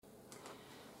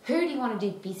Who do you want to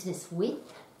do business with?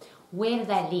 Where do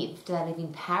they live? Do they live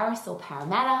in Paris or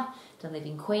Parramatta? Do they live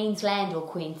in Queensland or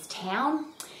Queenstown?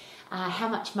 How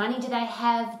much money do they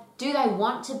have? Do they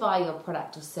want to buy your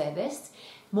product or service?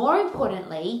 More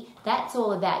importantly, that's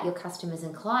all about your customers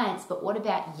and clients, but what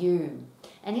about you?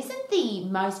 And isn't the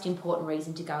most important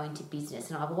reason to go into business,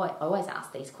 and I've always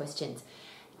asked these questions,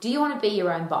 do you want to be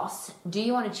your own boss? Do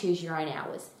you want to choose your own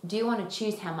hours? Do you want to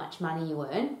choose how much money you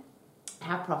earn?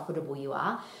 How profitable you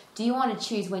are? Do you want to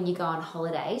choose when you go on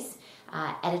holidays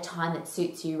at a time that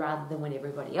suits you rather than when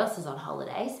everybody else is on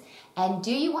holidays? And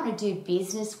do you want to do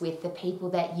business with the people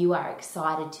that you are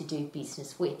excited to do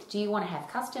business with? Do you want to have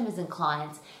customers and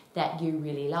clients that you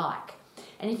really like?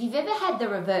 And if you've ever had the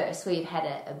reverse, where you've had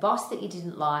a boss that you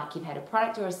didn't like, you've had a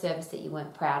product or a service that you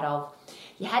weren't proud of,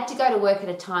 you had to go to work at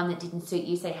a time that didn't suit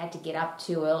you, so you had to get up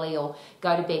too early or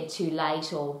go to bed too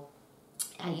late, or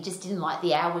you just didn't like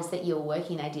the hours that you were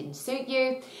working, they didn't suit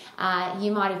you.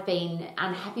 You might have been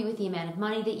unhappy with the amount of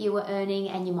money that you were earning,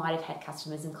 and you might have had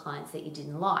customers and clients that you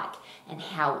didn't like. And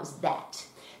how was that?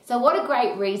 So what a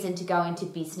great reason to go into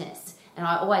business. And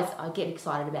I get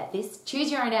excited about this.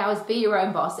 Choose your own hours, be your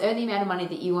own boss, earn the amount of money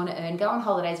that you want to earn, go on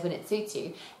holidays when it suits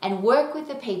you, and work with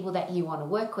the people that you want to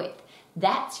work with.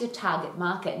 That's your target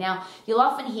market. Now, you'll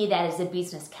often hear that as a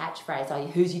business catchphrase,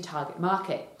 who's your target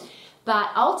market?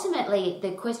 But ultimately,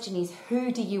 the question is,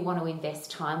 who do you want to invest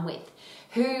time with?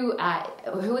 Who are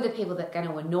the people that are going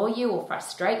to annoy you or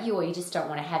frustrate you or you just don't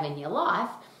want to have in your life?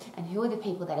 And who are the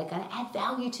people that are going to add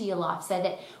value to your life, so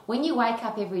that when you wake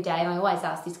up every day, and I always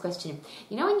ask this question,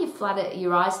 when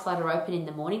your eyes flutter open in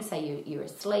the morning, say you're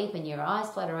asleep and your eyes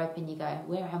flutter open, you go,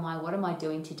 where am I? What am I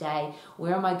doing today?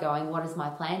 Where am I going? What is my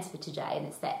plans for today? And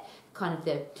it's that kind of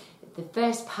the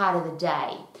first part of the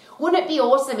day. Wouldn't it be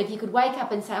awesome if you could wake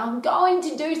up and say, I'm going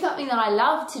to do something that I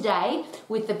love today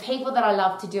with the people that I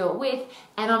love to do it with,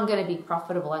 and I'm going to be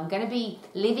profitable. I'm going to be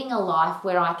living a life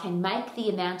where I can make the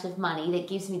amount of money that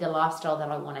gives me the lifestyle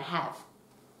that I want to have.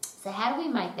 So how do we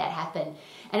make that happen?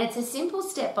 And it's a simple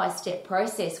step-by-step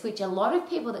process, which a lot of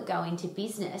people that go into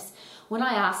business, when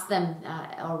I ask them,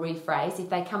 I'll rephrase, if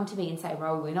they come to me and say,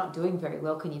 Rory, we're not doing very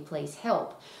well, can you please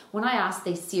help? When I ask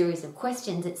these series of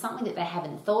questions, it's something that they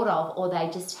haven't thought of or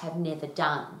they just have never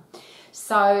done.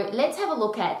 So let's have a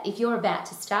look at, if you're about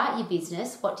to start your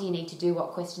business, what do you need to do?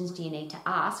 What questions do you need to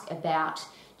ask about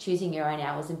choosing your own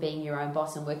hours and being your own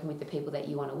boss and working with the people that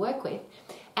you want to work with?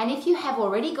 And if you have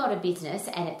already got a business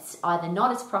and it's either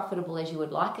not as profitable as you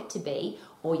would like it to be,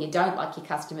 or you don't like your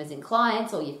customers and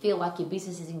clients, or you feel like your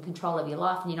business is in control of your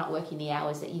life and you're not working the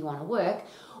hours that you want to work,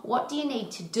 what do you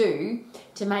need to do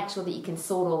to make sure that you can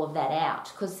sort all of that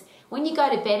out? Because when you go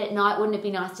to bed at night, wouldn't it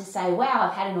be nice to say, wow,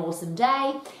 I've had an awesome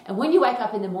day? And when you wake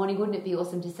up in the morning, wouldn't it be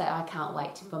awesome to say, I can't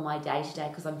wait for my day today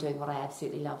because I'm doing what I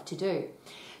absolutely love to do?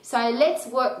 So let's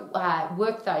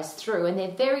work those through, and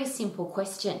they're very simple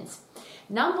questions.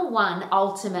 Number one,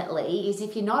 ultimately, is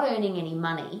if you're not earning any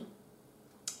money,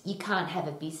 you can't have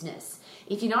a business.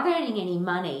 If you're not earning any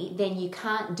money, then you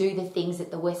can't do the things that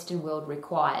the Western world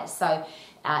requires. So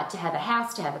to have a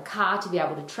house, to have a car, to be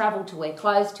able to travel, to wear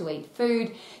clothes, to eat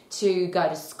food, to go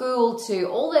to school, to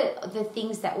all the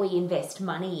things that we invest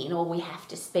money in or we have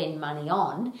to spend money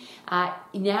on,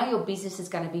 now your business is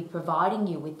going to be providing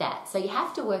you with that. So you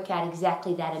have to work out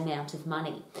exactly that amount of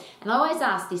money. And I always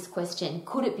ask this question,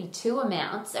 could it be two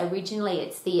amounts? Originally,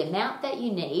 it's the amount that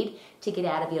you need to get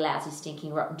out of your lousy,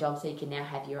 stinking, rotten job so you can now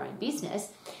have your own business.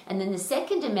 And then the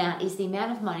second amount is the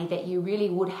amount of money that you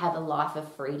really would have a life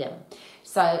of freedom.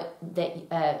 So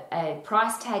that a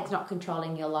price tag's not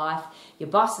controlling your life, your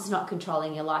boss is not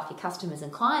controlling your life, your customers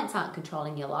and clients aren't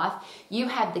controlling your life. You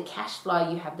have the cash flow,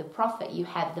 you have the profit, you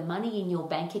have the money in your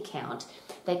bank account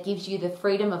that gives you the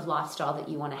freedom of lifestyle that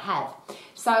you want to have.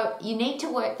 So you need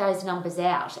to work those numbers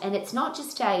out. And it's not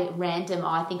just a random,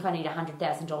 I think I need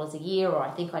 $100,000 a year, or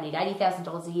I think I need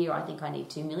 $80,000 a year, or I think I need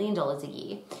 $2 million a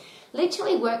year.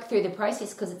 Literally work through the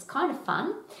process because it's kind of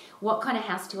fun. What kind of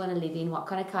house do you want to live in? What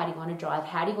kind of car do you want to drive?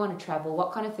 How do you want to travel?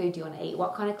 What kind of food do you want to eat?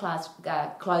 What kind of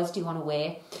clothes do you want to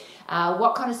wear?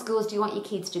 What kind of schools do you want your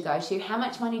kids to go to? How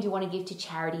much money do you want to give to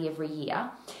charity every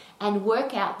year? And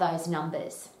work out those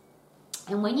numbers.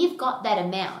 And when you've got that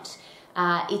amount,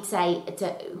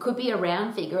 it could be a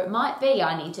round figure. It might be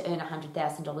I need to earn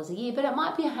 $100,000 a year, but it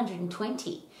might be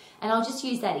 120. And I'll just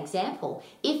use that example.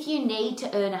 If you need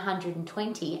to earn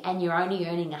 120 and you're only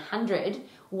earning 100,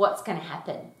 what's going to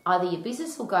happen? Either your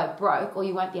business will go broke or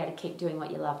you won't be able to keep doing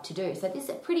what you love to do. So this is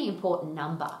a pretty important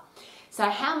number. So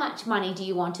how much money do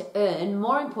you want to earn?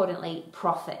 More importantly,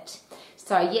 profit. So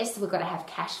So yes, we've got to have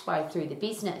cash flow through the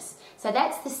business. So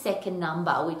that's the second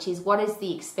number, which is what is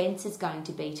the expenses going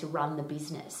to be to run the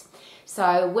business.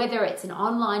 So whether it's an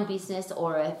online business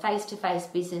or a face-to-face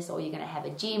business, or you're going to have a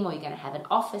gym, or you're going to have an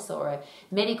office or a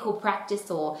medical practice,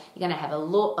 or you're going to have a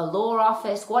law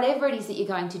office, whatever it is that you're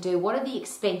going to do, what are the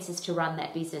expenses to run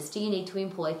that business? Do you need to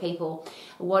employ people?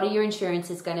 What are your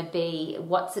insurances going to be?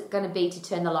 What's it going to be to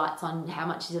turn the lights on? How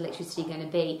much is electricity going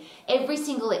to be? Every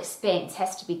single expense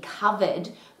has to be covered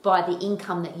by the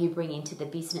income that you bring into the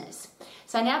business.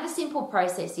 So now the simple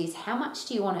process is, how much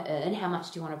do you want to earn? How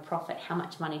much do you want to profit? How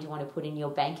much money do you want to put in your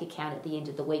bank account at the end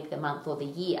of the week, the month, or the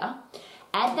year?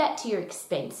 Add that to your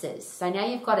expenses. So now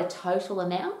you've got a total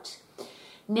amount.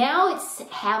 Now it's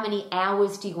how many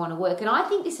hours do you want to work? And I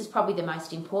think this is probably the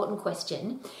most important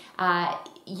question.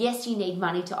 Yes, you need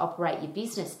money to operate your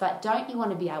business, but don't you want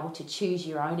to be able to choose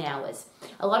your own hours?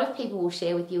 A lot of people will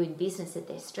share with you in business that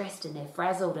they're stressed and they're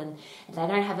frazzled and they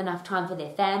don't have enough time for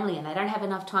their family and they don't have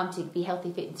enough time to be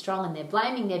healthy, fit and strong, and they're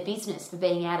blaming their business for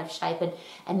being out of shape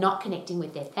and not connecting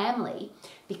with their family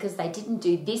because they didn't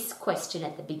do this question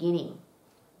at the beginning.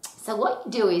 So what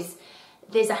you do is,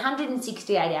 there's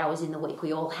 168 hours in the week.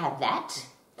 We all have that.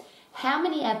 How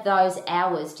many of those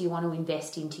hours do you want to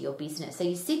invest into your business? So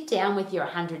you sit down with your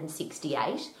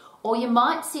 168, or you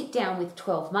might sit down with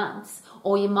 12 months,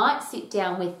 or you might sit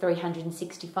down with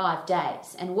 365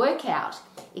 days and work out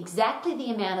exactly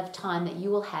the amount of time that you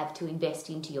will have to invest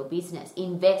into your business.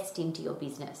 Invest into your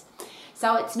business.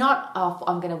 So it's not, oh,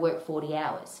 I'm going to work 40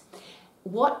 hours.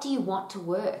 What do you want to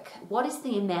work? What is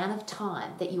the amount of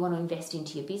time that you want to invest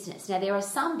into your business? Now, there are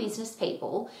some business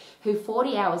people who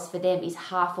 40 hours for them is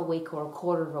half a week or a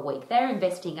quarter of a week. They're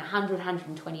investing 100,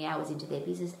 120 hours into their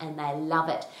business and they love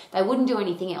it. They wouldn't do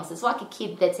anything else. It's like a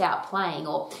kid that's out playing,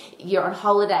 or you're on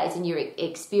holidays and you're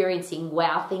experiencing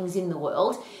wow things in the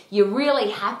world. You're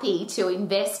really happy to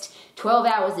invest 12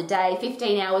 hours a day,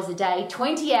 15 hours a day,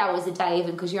 20 hours a day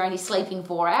even, because you're only sleeping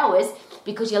 4 hours,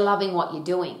 because you're loving what you're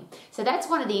doing. So that's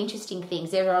one of the interesting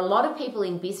things. There are a lot of people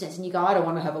in business and you go, I don't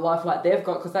want to have a life like they've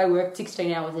got because they work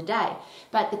 16 hours a day.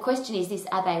 But the question is this,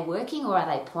 are they working or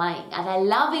are they playing? Are they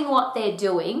loving what they're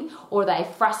doing, or are they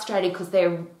frustrated because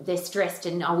they're stressed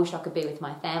and I wish I could be with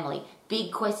my family?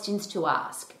 Big questions to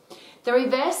ask. The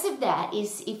reverse of that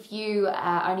is if you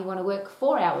only want to work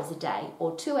 4 hours a day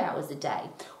or 2 hours a day,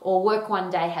 or work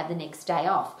one day, have the next day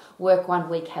off, work 1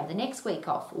 week, have the next week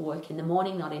off, or work in the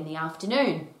morning, not in the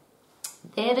afternoon.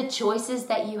 They're the choices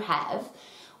that you have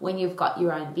when you've got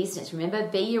your own business. Remember,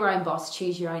 be your own boss,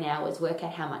 choose your own hours, work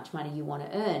out how much money you want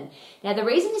to earn. Now, the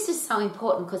reason this is so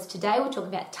important, because today we're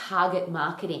talking about target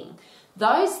marketing.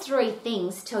 Those 3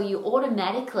 things tell you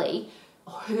automatically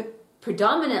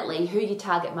predominantly who your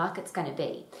target market's going to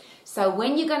be. So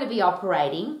when you're going to be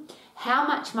operating, how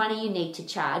much money you need to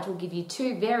charge will give you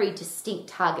 2 very distinct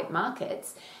target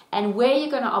markets, and where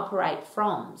you're going to operate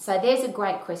from. So there's a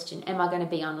great question. Am I going to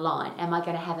be online? Am I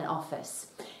going to have an office?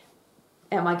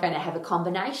 Am I going to have a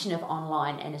combination of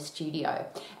online and a studio?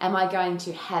 Am I going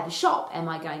to have a shop? Am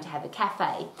I going to have a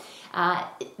cafe?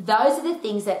 Those are the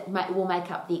things that will make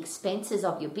up the expenses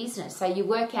of your business. So you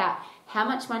work out how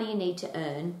much money you need to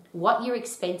earn, what your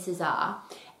expenses are,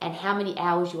 and how many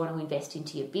hours you want to invest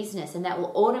into your business. And that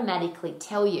will automatically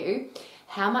tell you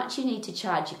how much you need to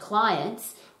charge your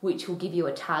clients, which will give you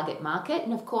a target market.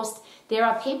 And of course, there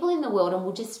are people in the world,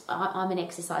 and I'm an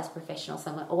exercise professional,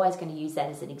 so I'm always going to use that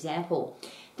as an example.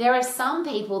 There are some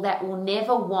people that will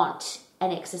never want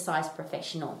an exercise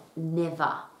professional,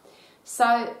 never.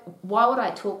 So why would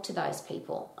I talk to those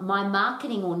people? My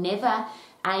marketing will never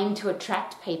aim to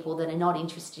attract people that are not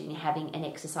interested in having an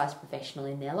exercise professional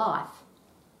in their life.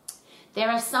 There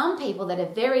are some people that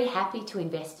are very happy to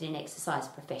invest in an exercise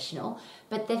professional,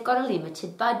 but they've got a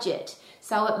limited budget.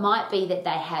 So it might be that they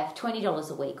have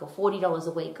 $20 a week or $40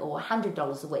 a week or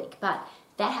 $100 a week, but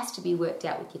that has to be worked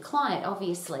out with your client,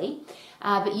 obviously.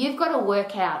 But you've got to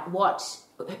work out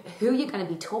who you're going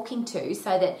to be talking to,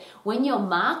 so that when you're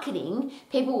marketing,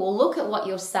 people will look at what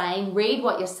you're saying, read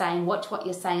what you're saying, watch what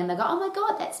you're saying, and they go, oh my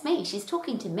God, that's me. She's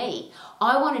talking to me.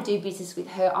 I want to do business with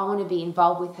her. I want to be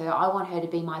involved with her. I want her to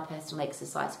be my personal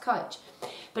exercise coach.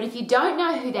 But if you don't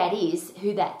know who that is,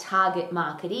 who that target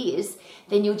market is,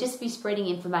 then you'll just be spreading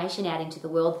information out into the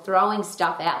world, throwing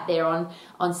stuff out there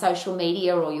on social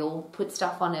media, or you'll put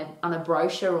stuff on a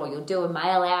brochure, or you'll do a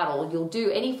mail out, or you'll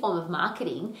do any form of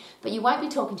marketing, but you won't be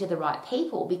talking to the right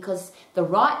people, because the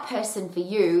right person for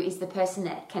you is the person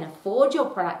that can afford your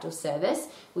product or service,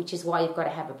 which is why you've got to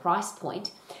have a price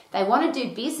point. They want to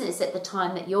do business at the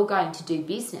time that you're going to do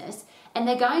business, and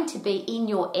they're going to be in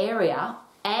your area,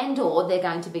 and or they're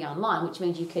going to be online, which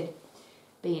means you could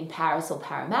be in Paris or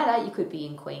Parramatta, you could be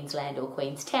in Queensland or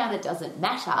Queenstown. It doesn't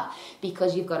matter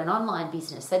because you've got an online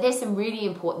business. So there's some really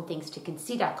important things to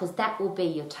consider because that will be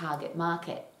your target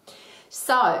market.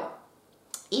 So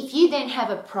if you then have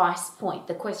a price point,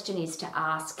 the question is to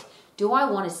ask, do I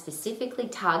want to specifically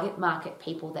target market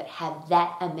people that have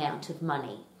that amount of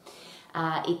money?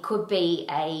 It could be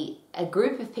a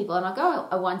group of people, and I'll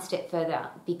go one step further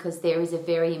because there is a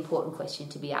very important question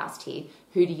to be asked here.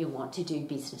 Who do you want to do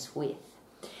business with?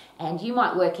 And you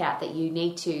might work out that you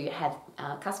need to have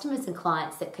customers and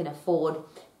clients that can afford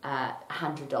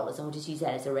 $100, and we'll just use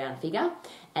that as a round figure,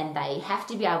 and they have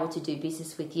to be able to do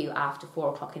business with you after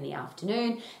 4 o'clock in the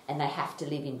afternoon, and they have to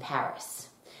live in Paris.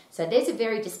 So there's a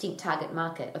very distinct target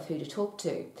market of who to talk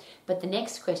to. But the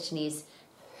next question is,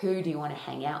 who do you want to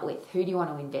hang out with? Who do you want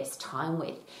to invest time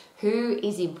with? Who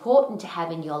is important to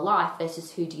have in your life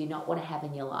versus who do you not want to have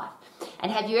in your life?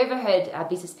 And have you ever heard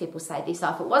business people say this?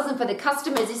 If it wasn't for the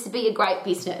customers, this would be a great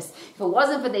business. If it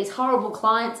wasn't for these horrible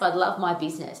clients, I'd love my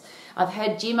business. I've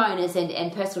heard gym owners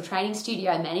and personal training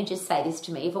studio managers say this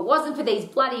to me. If it wasn't for these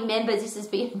bloody members,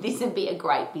 this would be a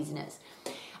great business.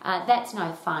 That's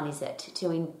no fun, is it?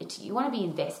 You want to be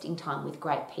investing time with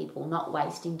great people, not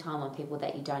wasting time on people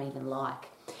that you don't even like.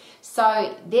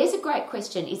 So there's a great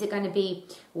question. Is it going to be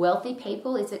wealthy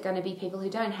people? Is it going to be people who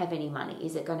don't have any money?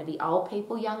 Is it going to be old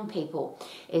people, young people?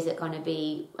 Is it going to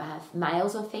be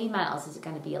males or females? Is it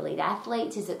going to be elite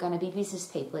athletes? Is it going to be business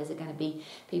people? Is it going to be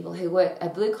people who work,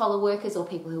 blue-collar workers, or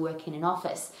people who work in an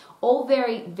office? All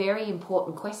very, very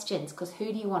important questions, because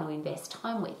who do you want to invest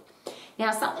time with?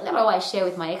 Now, something that I always share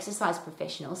with my exercise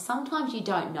professionals, sometimes you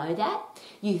don't know that.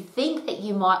 You think that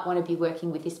you might want to be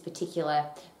working with this particular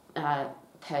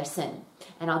person.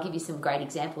 And I'll give you some great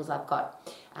examples. I've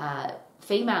got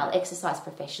female exercise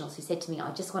professionals who said to me,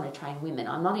 I just want to train women.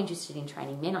 I'm not interested in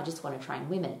training men. I just want to train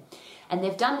women. And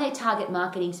they've done their target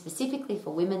marketing specifically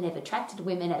for women. They've attracted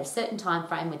women at a certain time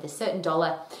frame with a certain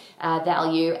dollar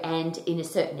value and in a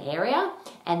certain area.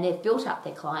 And they've built up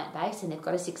their client base and they've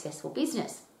got a successful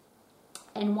business.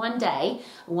 And one day,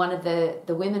 one of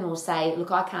the women will say, look,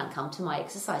 I can't come to my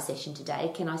exercise session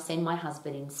today. Can I send my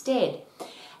husband instead?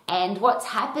 And what's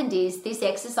happened is this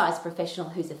exercise professional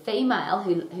who's a female,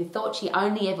 who thought she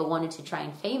only ever wanted to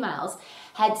train females,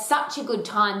 had such a good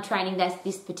time training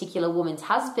this particular woman's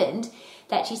husband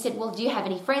that she said, well, do you have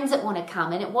any friends that want to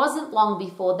come? And it wasn't long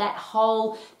before that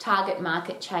whole target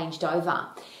market changed over.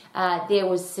 There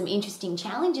was some interesting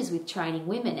challenges with training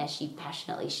women, as she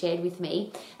passionately shared with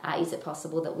me. Is it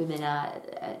possible that women are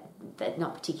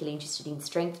not particularly interested in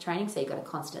strength training, so you've got to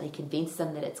constantly convince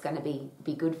them that it's going to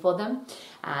be good for them?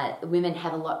 Women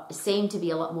seem to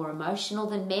be a lot more emotional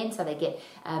than men, so they get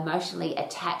emotionally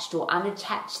attached or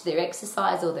unattached to their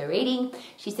exercise or their eating.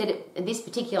 She said, this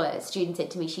particular student said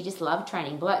to me, she just loved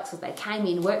training blokes because they came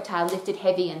in, worked hard, lifted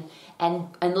heavy and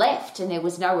left, and there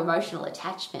was no emotional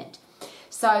attachment.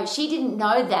 So she didn't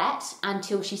know that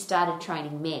until she started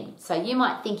training men. So you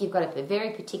might think you've got a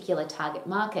very particular target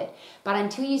market, but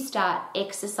until you start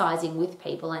exercising with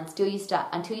people and until you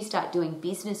start doing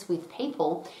business with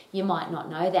people, you might not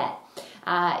know that.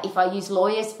 If I use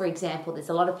lawyers, for example, there's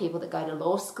a lot of people that go to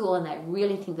law school and they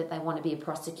really think that they want to be a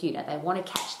prosecutor. They want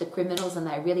to catch the criminals and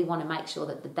they really want to make sure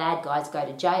that the bad guys go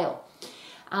to jail.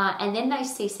 And then they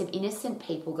see some innocent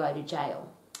people go to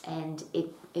jail, and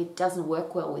it doesn't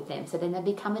work well with them. So then they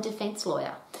become a defense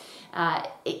lawyer.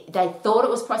 They thought it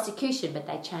was prosecution, but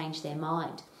they changed their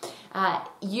mind.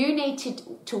 You need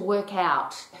to work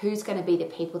out who's going to be the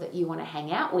people that you want to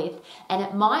hang out with, and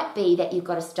it might be that you've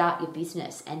got to start your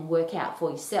business and work out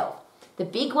for yourself. The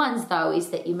big ones, though,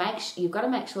 is that you've got to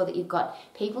make sure that you've got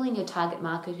people in your target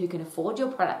market who can afford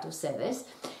your product or service,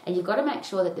 and you've got to make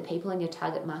sure that the people in your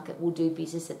target market will do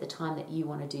business at the time that you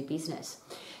want to do business.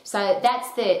 So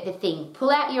that's the thing.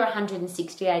 Pull out your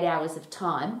 168 hours of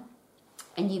time,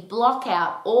 and you block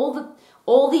out all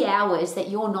the hours that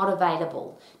you're not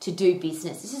available to do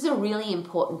business. This is a really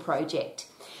important project.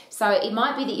 So it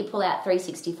might be that you pull out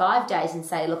 365 days and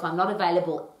say, look, I'm not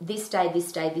available this day,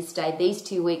 this day, this day, these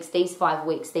 2 weeks, these 5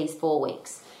 weeks, these 4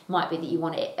 weeks. It might be that you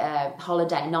want a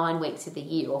holiday 9 weeks of the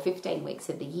year or 15 weeks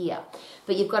of the year.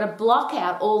 But you've got to block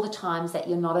out all the times that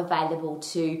you're not available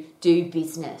to do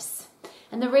business.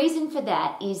 And the reason for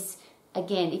that is,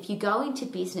 again, if you go into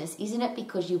business, isn't it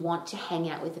because you want to hang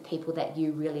out with the people that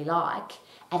you really like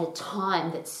at a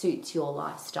time that suits your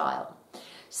lifestyle?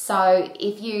 So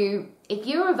if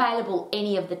you're available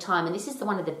any of the time, and this is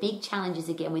one of the big challenges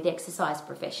again with exercise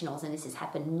professionals, and this has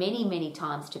happened many, many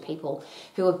times to people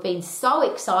who have been so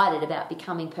excited about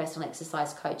becoming personal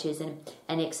exercise coaches and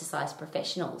exercise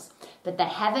professionals, but they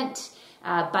haven't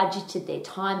budgeted their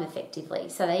time effectively.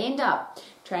 So they end up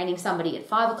training somebody at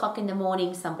 5 o'clock in the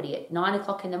morning, somebody at 9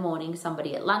 o'clock in the morning,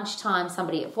 somebody at lunchtime,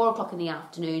 somebody at 4 o'clock in the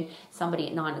afternoon, somebody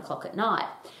at 9 o'clock at night.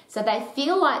 So they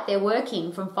feel like they're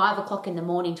working from 5 o'clock in the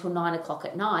morning till 9 o'clock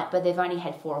at night, but they've only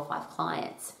had 4 or 5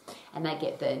 clients. And they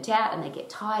get burnt out, and they get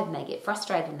tired, and they get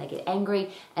frustrated, and they get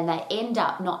angry, and they end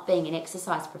up not being an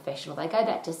exercise professional. They go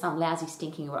back to some lousy,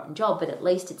 stinking, rotten job, but at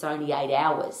least it's only 8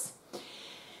 hours.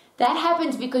 That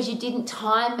happens because you didn't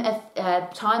time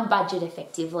budget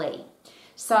effectively.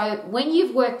 So when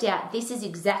you've worked out this is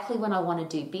exactly when I want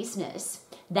to do business,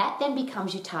 that then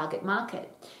becomes your target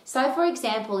market. So for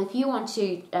example, if you want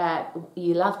to,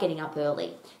 you love getting up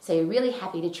early, so you're really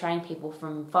happy to train people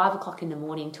from 5 o'clock in the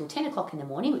morning till 10 o'clock in the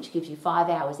morning, which gives you 5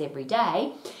 hours every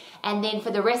day. And then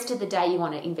for the rest of the day, you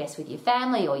want to invest with your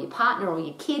family or your partner or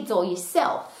your kids or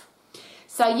yourself.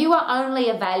 So you are only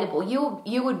available,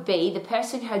 you would be the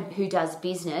person who does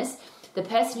business, the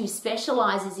person who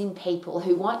specializes in people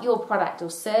who want your product or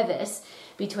service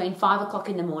between 5 o'clock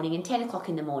in the morning and 10 o'clock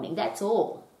in the morning. That's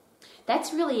all.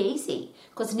 That's really easy,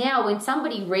 because now when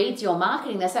somebody reads your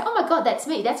marketing, they say, oh my God, that's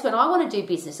me. That's when I want to do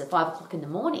business, at 5 o'clock in the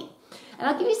morning. And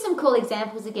I'll give you some cool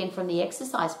examples again from the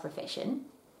exercise profession.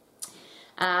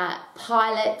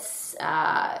 Pilots,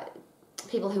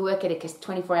 people who work at a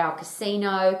 24-hour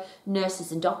casino,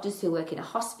 nurses and doctors who work in a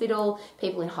hospital,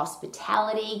 people in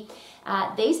hospitality.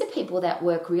 These are people that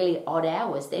work really odd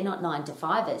hours. They're not 9 to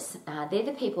 5ers. They're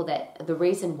the people the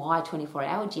reason why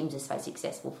 24-hour gyms are so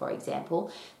successful, for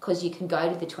example, because you can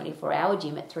go to the 24-hour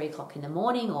gym at 3 o'clock in the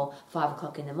morning or 5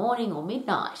 o'clock in the morning or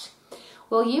midnight.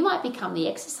 Well, you might become the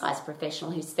exercise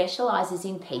professional who specializes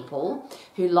in people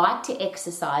who like to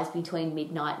exercise between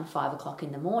midnight and 5 o'clock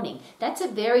in the morning. That's a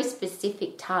very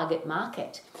specific target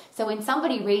market. So when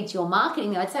somebody reads your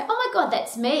marketing, they would say, oh my God,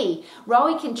 that's me.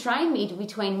 Rowie can train me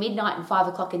between midnight and 5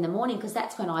 o'clock in the morning because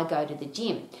that's when I go to the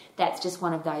gym. That's just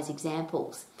one of those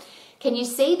examples. Can you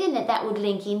see then that would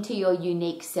link into your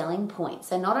unique selling point?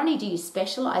 So not only do you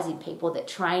specialize in people that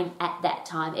train at that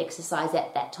time, exercise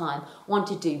at that time, want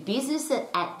to do business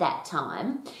at that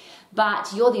time,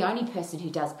 but you're the only person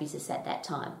who does business at that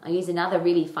time. I'll use another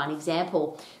really fun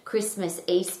example. Christmas,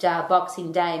 Easter,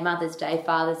 Boxing Day, Mother's Day,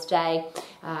 Father's Day,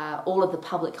 all of the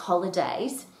public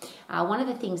holidays. One of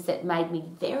the things that made me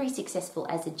very successful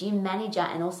as a gym manager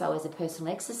and also as a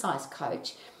personal exercise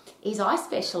coach is I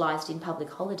specialised in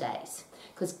public holidays.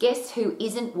 Because guess who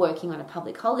isn't working on a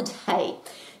public holiday?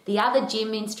 The other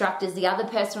gym instructors, the other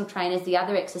personal trainers, the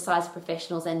other exercise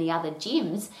professionals and the other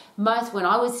gyms. When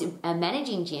I was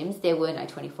managing gyms, there were no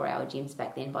 24-hour gyms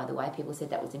back then, by the way. People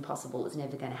said that was impossible, it was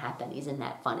never going to happen. Isn't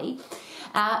that funny?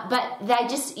 But they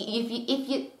just,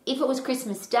 if it was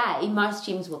Christmas Day, most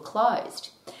gyms were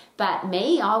closed. But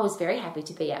me, I was very happy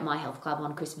to be at my health club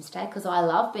on Christmas Day because I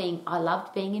loved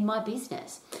being in my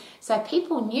business. So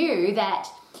people knew that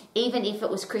even if it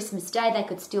was Christmas Day, they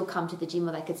could still come to the gym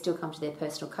or they could still come to their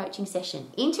personal coaching session.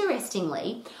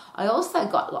 Interestingly, I also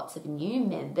got lots of new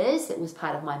members. It was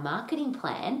part of my marketing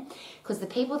plan because the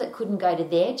people that couldn't go to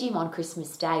their gym on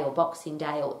Christmas Day or Boxing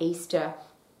Day or Easter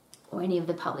or any of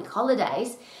the public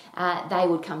holidays, they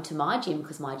would come to my gym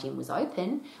because my gym was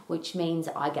open, which means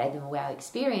I gave them a wow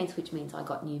experience, which means I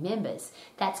got new members.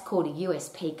 That's called a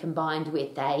USP combined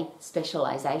with a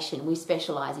specialisation. We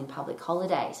specialise in public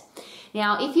holidays.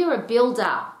 Now, if you're a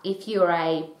builder, if you're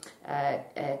a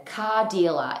car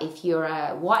dealer, if you're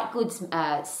a white goods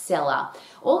seller,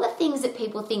 all the things that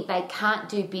people think they can't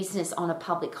do business on a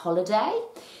public holiday,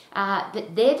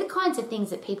 but they're the kinds of things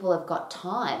that people have got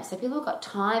time. So people have got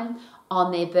time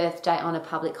on their birthday, on a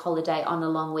public holiday, on a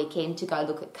long weekend to go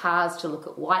look at cars, to look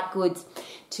at white goods,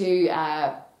 to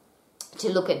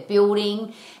look at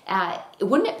building.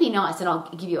 Wouldn't it be nice, and I'll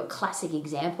give you a classic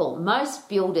example, most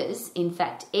builders, in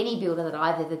fact, any builder that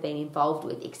I've ever been involved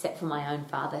with, except for my own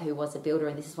father who was a builder,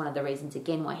 and this is one of the reasons,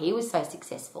 again, why he was so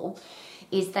successful,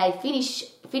 is they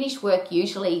finish work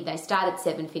usually, they start at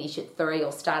 7, finish at 3,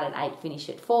 or start at 8, finish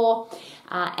at 4,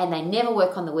 and they never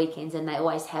work on the weekends, and they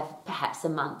always have perhaps a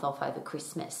month off over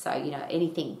Christmas. So,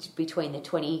 anything between the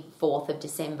 24th of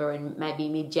December and maybe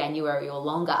mid-January or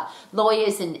longer.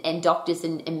 Lawyers and doctors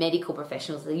and medical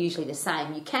professionals are usually the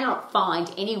same. You cannot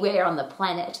find anywhere on the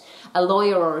planet a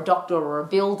lawyer or a doctor or a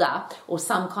builder or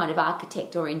some kind of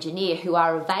architect or engineer who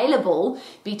are available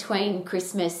between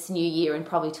Christmas, New Year and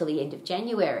probably till the end of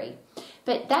January.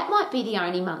 But that might be the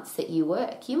only months that you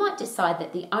work. You might decide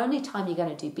that the only time you're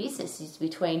going to do business is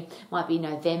might be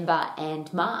November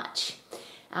and March.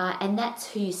 And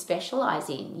that's who you specialise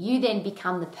in. You then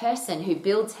become the person who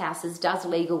builds houses, does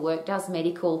legal work, does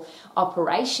medical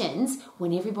operations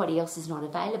when everybody else is not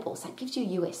available. So it gives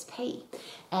you USP.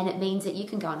 And it means that you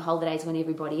can go on holidays when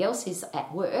everybody else is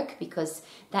at work, because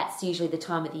that's usually the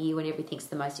time of the year when everything's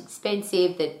the most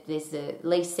expensive, that there's the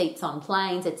least seats on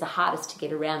planes, it's the hardest to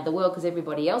get around the world because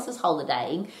everybody else is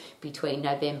holidaying between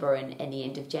November and the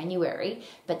end of January.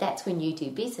 But that's when you do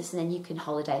business, and then you can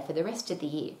holiday for the rest of the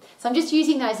year. So I'm just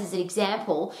using those as an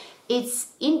example. It's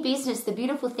in business, the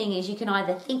beautiful thing is you can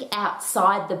either think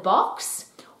outside the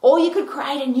box or you could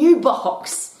create a new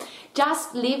box.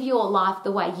 Just live your life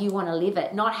the way you want to live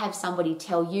it, not have somebody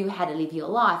tell you how to live your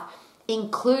life,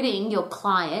 including your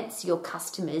clients, your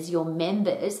customers, your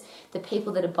members, the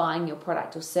people that are buying your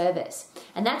product or service.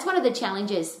 And that's one of the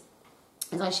challenges,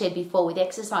 as I shared before, with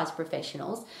exercise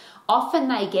professionals. Often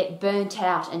they get burnt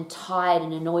out and tired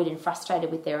and annoyed and frustrated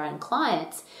with their own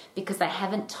clients because they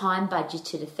haven't time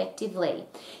budgeted effectively.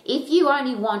 If you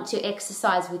only want to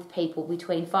exercise with people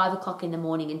between 5 o'clock in the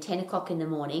morning and 10 o'clock in the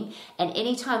morning, and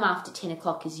any time after 10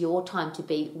 o'clock is your time to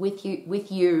be with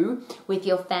you, with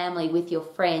your family, with your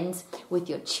friends, with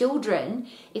your children,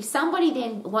 if somebody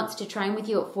then wants to train with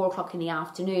you at 4 o'clock in the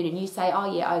afternoon and you say,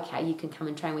 oh yeah, okay, you can come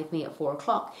and train with me at 4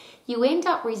 o'clock, you end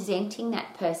up resenting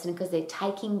that person because they're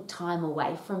taking time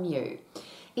away from you.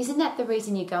 Isn't that the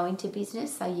reason you go into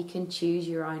business? So you can choose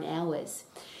your own hours.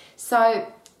 So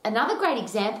another great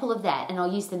example of that, and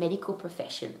I'll use the medical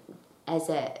profession as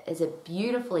a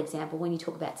beautiful example when you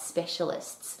talk about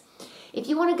specialists. If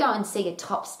you want to go and see a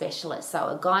top specialist, so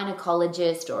a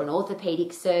gynecologist or an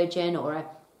orthopedic surgeon or a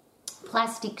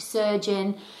plastic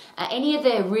surgeon, any of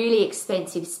the really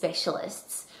expensive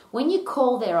specialists, when you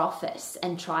call their office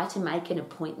and try to make an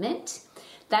appointment,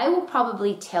 they will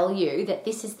probably tell you that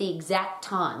this is the exact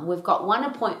time. We've got one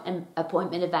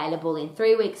appointment available in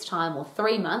 3 weeks' time or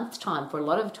 3 months' time for a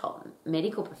lot of top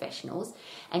medical professionals,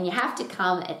 and you have to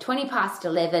come at 20 past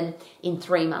 11 in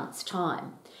 3 months'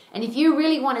 time. And if you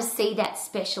really want to see that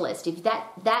specialist, if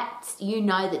you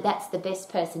know that that's the best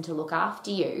person to look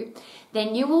after you,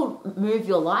 then you will move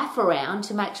your life around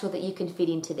to make sure that you can fit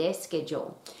into their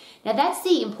schedule. Now, that's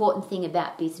the important thing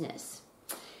about business.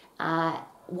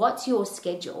 What's your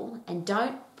schedule? And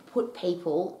don't put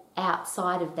people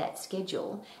outside of that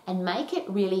schedule, and make it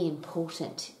really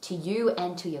important to you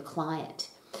and to your client.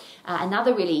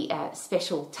 Another really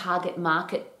special target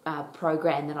market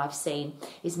program that I've seen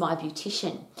is My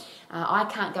Beautician. I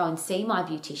can't go and see my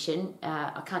beautician.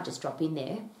 I can't just drop in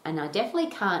there, and I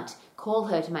definitely can't call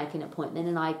her to make an appointment,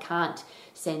 and I can't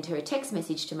send her a text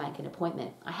message to make an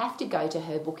appointment. I have to go to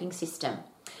her booking system,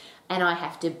 and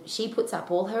she puts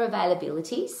up all her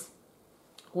availabilities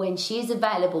when she's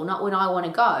available, not when I want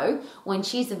to go, when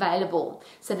she's available.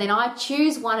 So then I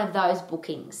choose one of those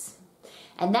bookings.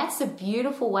 And that's a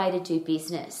beautiful way to do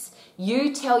business.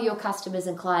 You tell your customers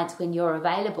and clients when you're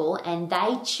available, and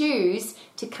they choose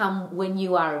to come when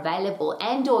you are available.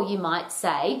 And or you might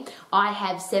say, I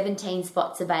have 17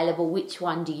 spots available, which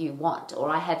one do you want? Or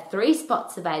I have 3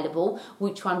 spots available,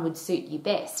 which one would suit you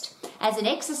best? As an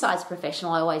exercise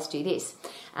professional, I always do this.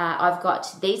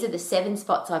 These are the 7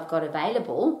 spots I've got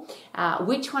available.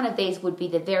 Which one of these would be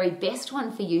the very best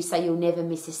one for you so you'll never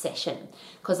miss a session?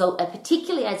 Because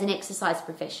particularly as an exercise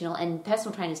professional, and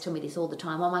personal trainers tell me this all the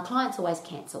time, well, my clients always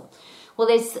cancel. Well,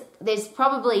 there's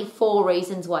probably 4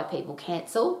 reasons why people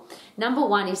cancel. Number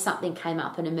 1 is something came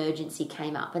up, an emergency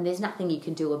came up, and there's nothing you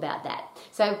can do about that.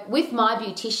 So with My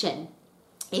Beautician,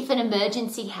 if an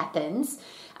emergency happens,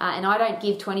 and I don't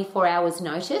give 24 hours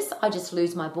notice, I just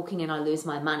lose my booking and I lose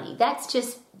my money. That's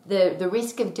just the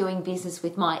risk of doing business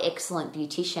with my excellent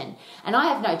beautician. And I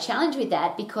have no challenge with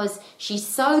that because she's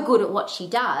so good at what she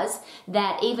does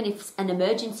that even if an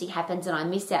emergency happens and I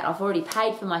miss out, I've already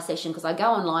paid for my session because I go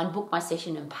online, book my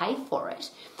session and pay for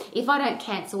it. If I don't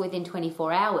cancel within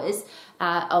 24 hours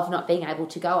of not being able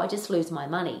to go, I just lose my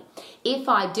money. If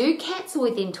I do cancel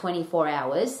within 24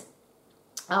 hours,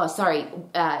 so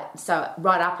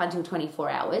right up until 24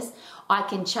 hours, I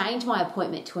can change my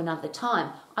appointment to another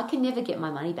time. I can never get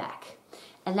my money back.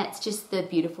 And that's just the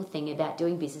beautiful thing about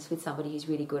doing business with somebody who's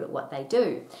really good at what they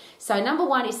do. So number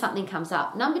 1 is something comes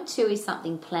up. Number 2 is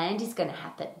something planned is going to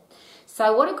happen.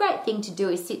 So what a great thing to do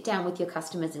is sit down with your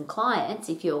customers and clients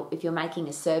if you're making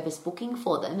a service booking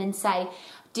for them and say,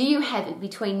 Do you have it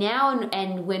between now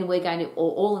and when we're going to,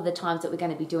 or all of the times that we're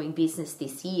going to be doing business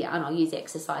this year, and I'll use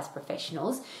exercise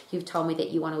professionals, you've told me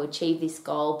that you want to achieve this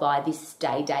goal by this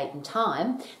day, date and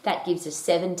time. That gives us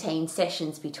 17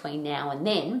 sessions between now and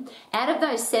then. Out of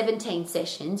those 17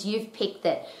 sessions, you've picked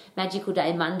that Magical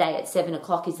Day Monday at 7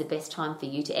 o'clock is the best time for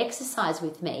you to exercise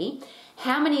with me.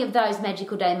 How many of those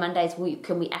Magical Day Mondays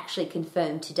can we actually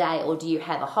confirm today? Or do you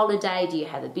have a holiday? Do you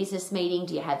have a business meeting?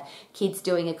 Do you have kids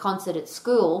doing a concert at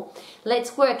school?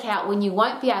 Let's work out when you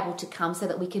won't be able to come so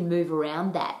that we can move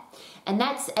around that. And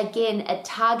that's, again, a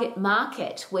target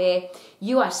market where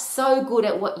you are so good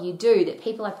at what you do that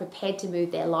people are prepared to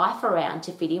move their life around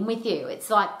to fit in with you.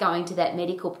 It's like going to that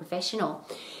medical professional.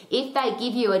 If they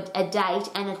give you a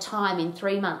date and a time in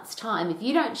 3 months' time, if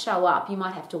you don't show up, you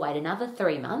might have to wait another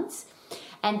 3 months.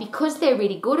 And because they're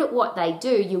really good at what they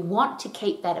do, you want to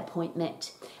keep that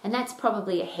appointment. And that's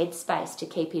probably a headspace to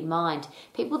keep in mind.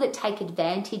 People that take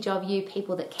advantage of you,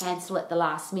 people that cancel at the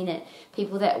last minute,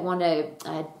 people that want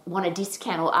a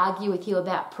discount or argue with you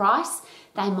about price,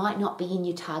 they might not be in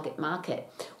your target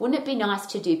market. Wouldn't it be nice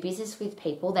to do business with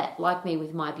people that, like me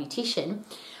with my beautician,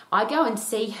 I go and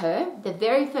see her. The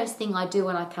very first thing I do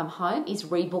when I come home is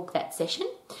rebook that session.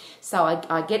 So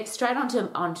I get straight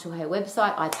onto her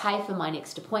website. I pay for my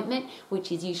next appointment,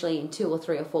 which is usually in 2 or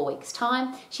 3 or 4 weeks'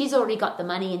 time. She's already got the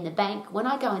money in the bank. When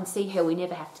I go and see her, we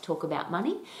never have to talk about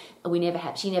money.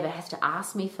 She never has to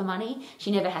ask me for money.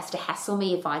 She never has to hassle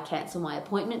me if I cancel my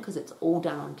appointment because it's all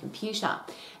done on computer.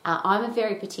 I'm a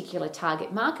very particular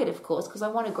target market, of course, because I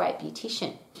want a great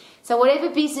beautician. So whatever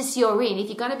business you're in, if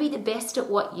you're going to be the best at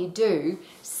what you do,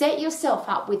 set yourself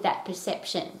up with that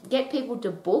perception. Get people to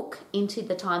book into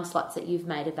the time slots that you've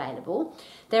made available.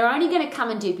 They're only going to come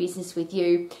and do business with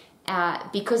you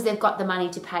because they've got the money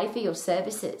to pay for your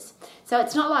services. So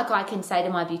it's not like I can say to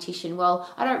my beautician, well,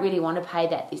 I don't really want to pay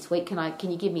that this week.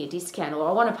 Can you give me a discount? Or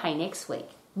I want to pay next week.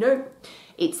 No,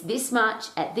 it's this much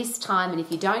at this time, and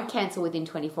if you don't cancel within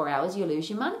 24 hours, you lose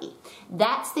your money.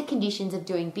 That's the conditions of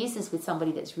doing business with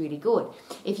somebody that's really good.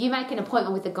 If you make an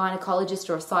appointment with a gynecologist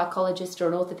or a psychologist or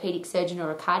an orthopedic surgeon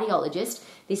or a cardiologist,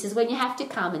 this is when you have to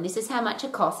come and this is how much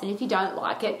it costs, and if you don't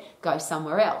like it, go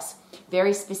somewhere else.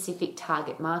 Very specific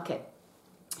target market.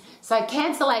 So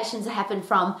cancellations happen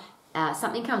from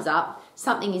something comes up,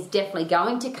 something is definitely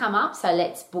going to come up, so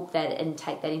let's book that and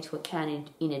take that into account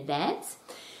in advance.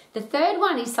 The third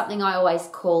one is something I always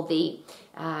call the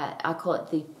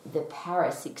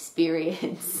Paris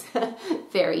experience.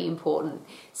 Very important.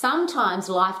 Sometimes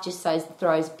life just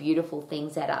throws beautiful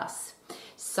things at us.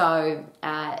 So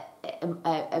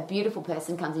a beautiful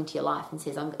person comes into your life and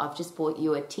says, I've just bought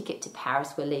you a ticket to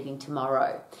Paris, we're leaving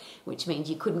tomorrow, which means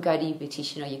you couldn't go to your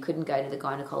beautician, or you couldn't go to the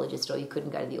gynecologist, or you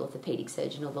couldn't go to the orthopedic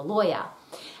surgeon or the lawyer.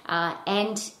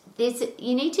 And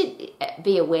you need to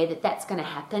be aware that that's going to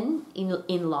happen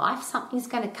in life. Something's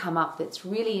going to come up that's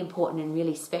really important and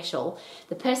really special.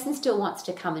 The person still wants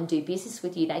to come and do business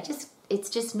with you.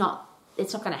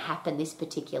 It's not going to happen this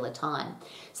particular time.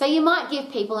 So you might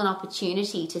give people an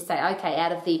opportunity to say, okay,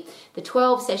 out of the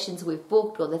 12 sessions we've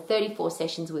booked, or the 34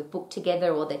 sessions we've booked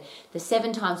together, or the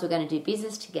 7 times we're going to do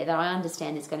business together, I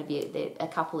understand there's going to be a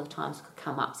couple of times could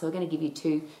come up. So we're going to give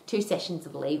you two sessions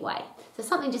of leeway. So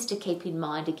something just to keep in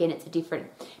mind. Again, it's a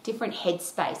different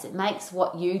headspace. It makes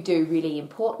what you do really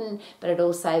important, but it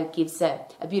also gives a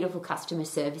beautiful customer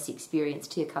service experience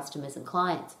to your customers and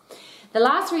clients. The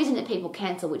last reason that people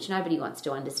cancel, which nobody wants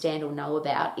to understand or know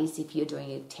about, is if you're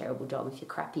doing a terrible job, if you're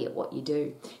crappy at what you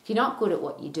do. If you're not good at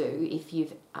what you do, if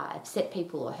you've upset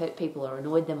people or hurt people or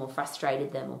annoyed them or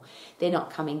frustrated them, or they're not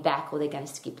coming back, or they're going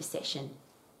to skip a session.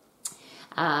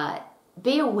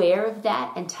 Be aware of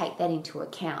that and take that into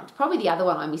account. Probably the other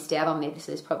one I missed out on there,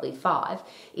 so there's probably 5,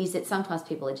 is that sometimes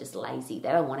people are just lazy.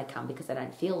 They don't want to come because they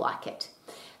don't feel like it.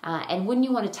 And wouldn't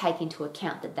you want to take into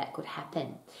account that could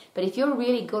happen? But if you're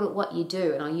really good at what you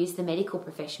do, and I'll use the medical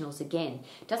professionals again,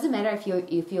 it doesn't matter if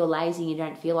you're lazy and you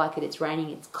don't feel like it, it's raining,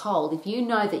 it's cold. If you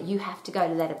know that you have to go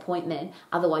to that appointment,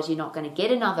 otherwise you're not going to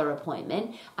get another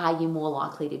appointment, are you more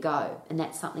likely to go? And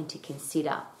that's something to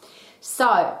consider.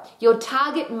 So your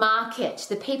target market,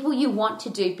 the people you want to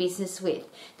do business with,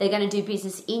 they're going to do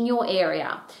business in your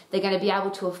area. They're going to be able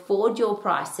to afford your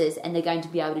prices, and they're going to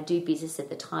be able to do business at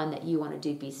the time that you want to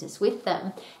do business with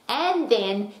them. And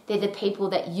then they're the people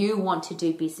that you want to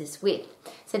do business with.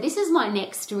 So this is my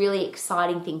next really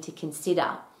exciting thing to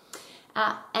consider.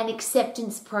 An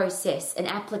acceptance process, an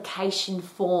application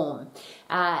form.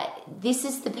 This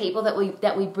is the people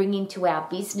that we bring into our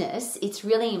business. It's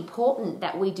really important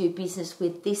that we do business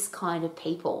with this kind of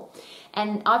people.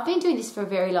 And I've been doing this for a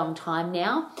very long time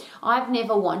now. I've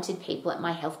never wanted people at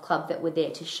my health club that were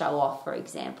there to show off, for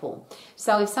example.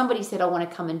 So if somebody said, I want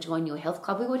to come and join your health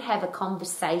club, we would have a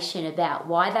conversation about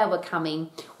why they were coming,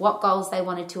 what goals they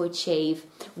wanted to achieve,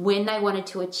 when they wanted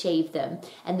to achieve them,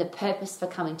 and the purpose for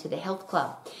coming to the health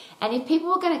club. And if people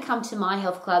were going to come to my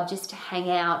health club just to hang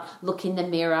out, look in the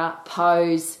mirror,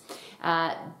 pose,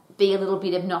 be a little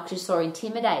bit obnoxious or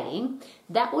intimidating,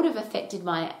 that would have affected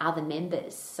my other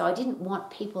members. So I didn't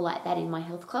want people like that in my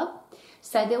health club.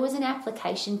 So there was an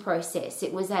application process.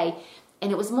 It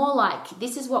was more like,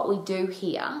 this is what we do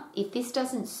here. If this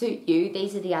doesn't suit you,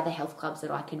 these are the other health clubs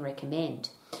that I can recommend.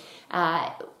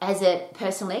 As a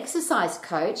personal exercise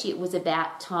coach, it was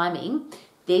about timing.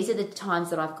 These are the times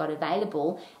that I've got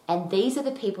available, and these are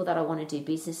the people that I want to do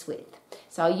business with.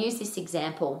 So I'll use this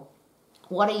example.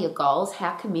 What are your goals?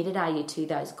 How committed are you to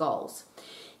those goals?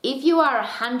 If you are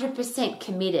 100%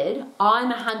 committed,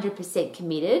 I'm 100%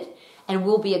 committed, and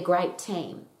we'll be a great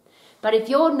team. But if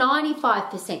you're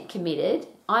 95% committed,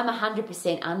 I'm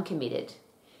 100% uncommitted.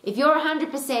 If you're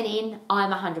 100% in,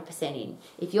 I'm 100% in.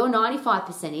 If you're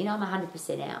 95% in, I'm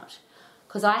 100% out.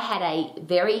 Because I had a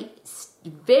very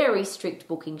strict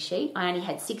booking sheet. I only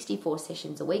had 64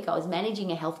 sessions a week. I was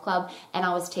managing a health club and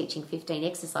I was teaching 15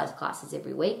 exercise classes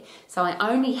every week. So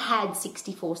I only had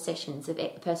 64 sessions of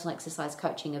personal exercise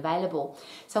coaching available.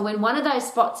 So when one of those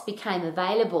spots became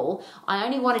available, I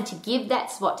only wanted to give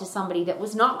that spot to somebody that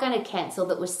was not going to cancel,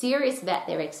 that was serious about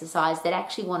their exercise, that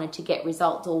actually wanted to get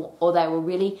results, or they were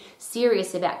really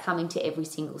serious about coming to every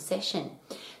single session.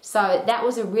 So that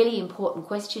was a really important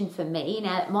question for me.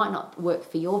 Now, it might not work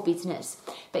for your business,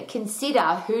 but consider,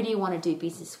 who do you want to do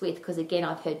business with? Because again,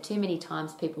 I've heard too many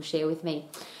times people share with me,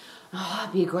 oh,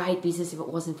 it'd be a great business if it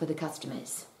wasn't for the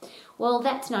customers. Well,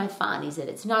 that's no fun, is it?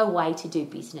 It's no way to do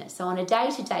business. So on a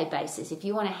day-to-day basis, if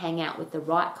you want to hang out with the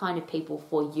right kind of people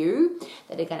for you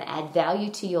that are going to add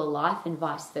value to your life and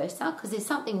vice versa, because there's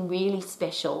something really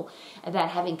special about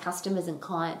having customers and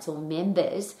clients or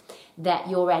members that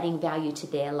you're adding value to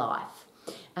their life.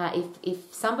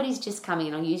 If somebody's just coming,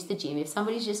 and I'll use the gym, if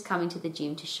somebody's just coming to the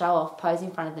gym to show off, pose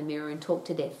in front of the mirror and talk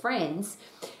to their friends,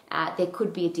 there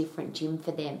could be a different gym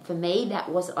for them. For me,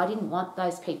 I didn't want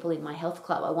those people in my health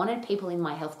club. I wanted people in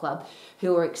my health club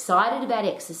who were excited about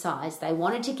exercise. They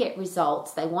wanted to get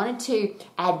results. They wanted to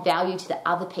add value to the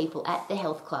other people at the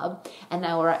health club. And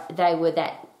they were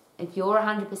that, if you're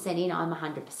 100% in, I'm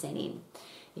 100% in.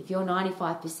 If you're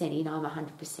 95% in, I'm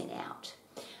 100% out.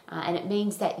 And it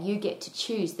means that you get to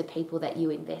choose the people that you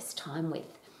invest time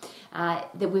with.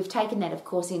 That we've taken that, of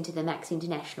course, into the Max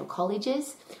International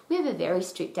Colleges. We have a very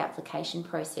strict application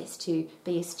process to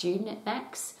be a student at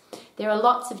Max. There are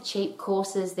lots of cheap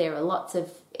courses. There are lots of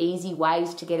easy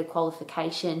ways to get a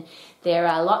qualification. There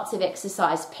are lots of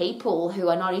exercise people who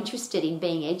are not interested in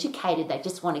being educated. They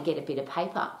just want to get a bit of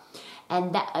paper.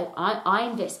 And that I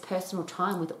invest personal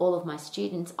time with all of my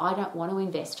students. I don't want to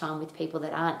invest time with people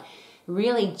that aren't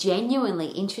really genuinely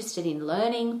interested in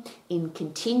learning, in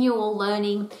continual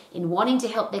learning, in wanting to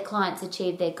help their clients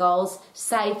achieve their goals,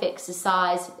 safe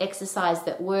exercise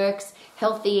that works,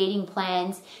 healthy eating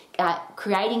plans,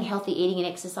 creating healthy eating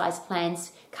and exercise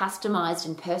plans customized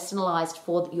and personalized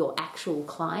for your actual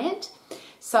client.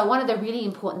 So one of the really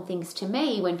important things to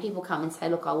me when people come and say,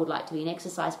 look, I would like to be an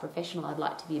exercise professional, I'd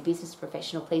like to be a business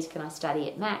professional, please can I study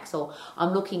at Max? Or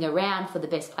I'm looking around for the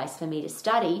best place for me to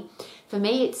study. For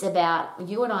me, it's about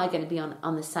you and I are going to be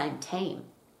on the same team.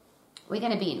 We're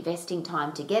going to be investing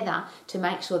time together to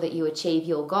make sure that you achieve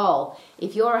your goal.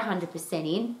 If you're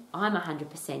 100% in, I'm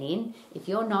 100% in. If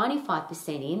you're 95%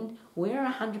 in, we're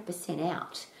 100%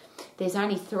 out. There's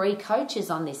only 3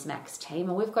 coaches on this Max team,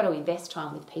 and we've got to invest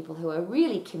time with people who are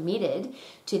really committed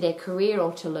to their career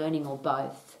or to learning or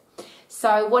both.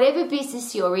 So whatever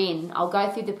business you're in, I'll go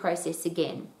through the process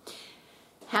again.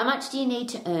 How much do you need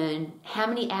to earn? How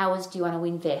many hours do you want to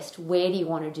invest? Where do you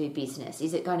want to do business?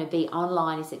 Is it going to be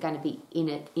online? Is it going to be in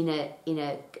a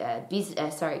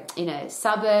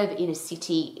suburb, in a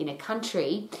city, in a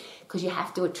country? Because you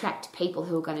have to attract people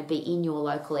who are going to be in your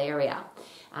local area.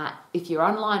 If you're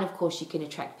online, of course, you can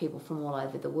attract people from all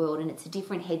over the world, and it's a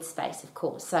different headspace, of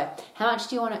course. So how much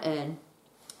do you want to earn?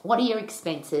 What are your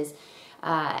expenses?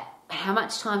 How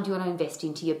much time do you want to invest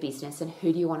into your business, and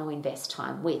who do you want to invest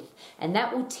time with? And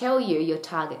that will tell you your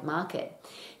target market.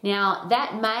 Now,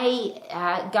 that may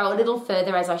go a little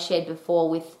further, as I shared before,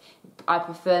 with I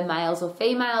prefer males or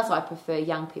females, I prefer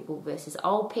young people versus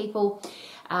old people.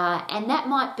 And that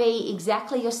might be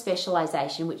exactly your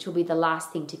specialization, which will be the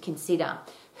last thing to consider.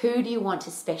 Who do you want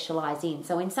to specialize in?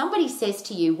 So when somebody says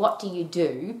to you, what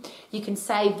do? You can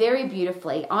say very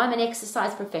beautifully, I'm an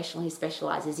exercise professional who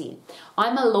specializes in.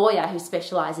 I'm a lawyer who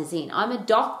specializes in. I'm a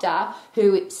doctor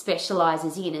who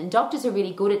specializes in. And doctors are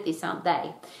really good at this, aren't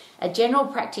they? A general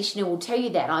practitioner will tell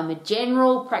you that. I'm a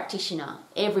general practitioner.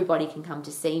 Everybody can come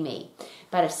to see me.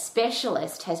 But a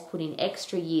specialist has put in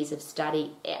extra years of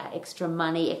study, extra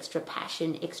money, extra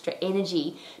passion, extra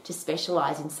energy to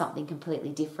specialize in something completely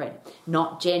different.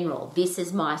 Not general. This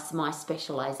is my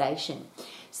specialization.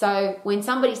 So when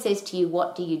somebody says to you,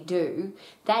 what do you do?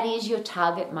 That is your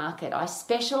target market. I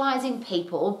specialize in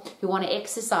people who want to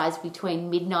exercise between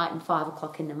midnight and 5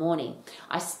 o'clock in the morning.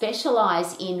 I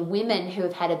specialize in women who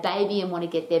have had a baby and want to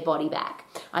get their body back.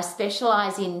 I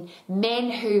specialize in men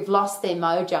who've lost their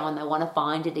mojo and they want to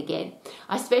find it again.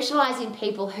 I specialize in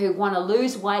people who want to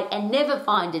lose weight and never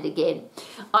find it again.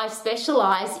 I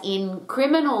specialize in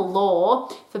criminal law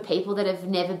for people that have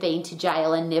never been to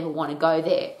jail and never want to go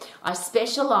there. I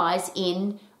specialize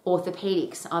in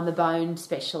orthopedics. I'm a bone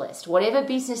specialist. Whatever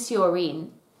business you're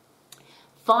in,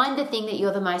 find the thing that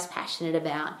you're the most passionate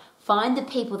about. Find the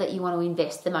people that you want to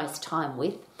invest the most time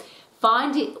with.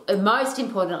 Find it, most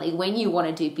importantly, when you want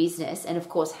to do business, and of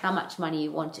course how much money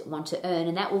you want to earn,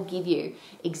 and that will give you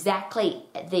exactly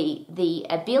the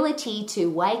ability to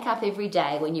wake up every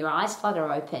day when your eyes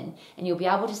flutter open, and you'll be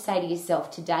able to say to yourself,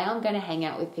 today I'm going to hang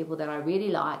out with people that I really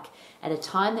like at a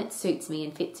time that suits me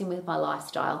and fits in with my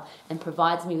lifestyle and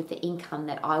provides me with the income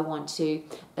that I want to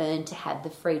earn to have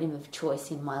the freedom of choice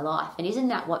in my life. And isn't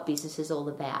that what business is all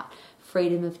about?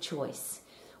 Freedom of choice.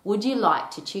 Would you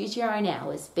like to choose your own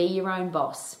hours, be your own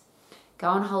boss, go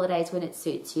on holidays when it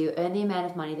suits you, earn the amount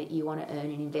of money that you want to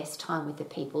earn, and invest time with the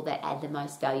people that add the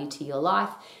most value to your life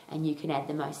and you can add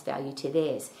the most value to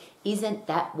theirs? Isn't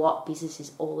that what business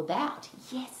is all about?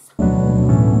 Yes.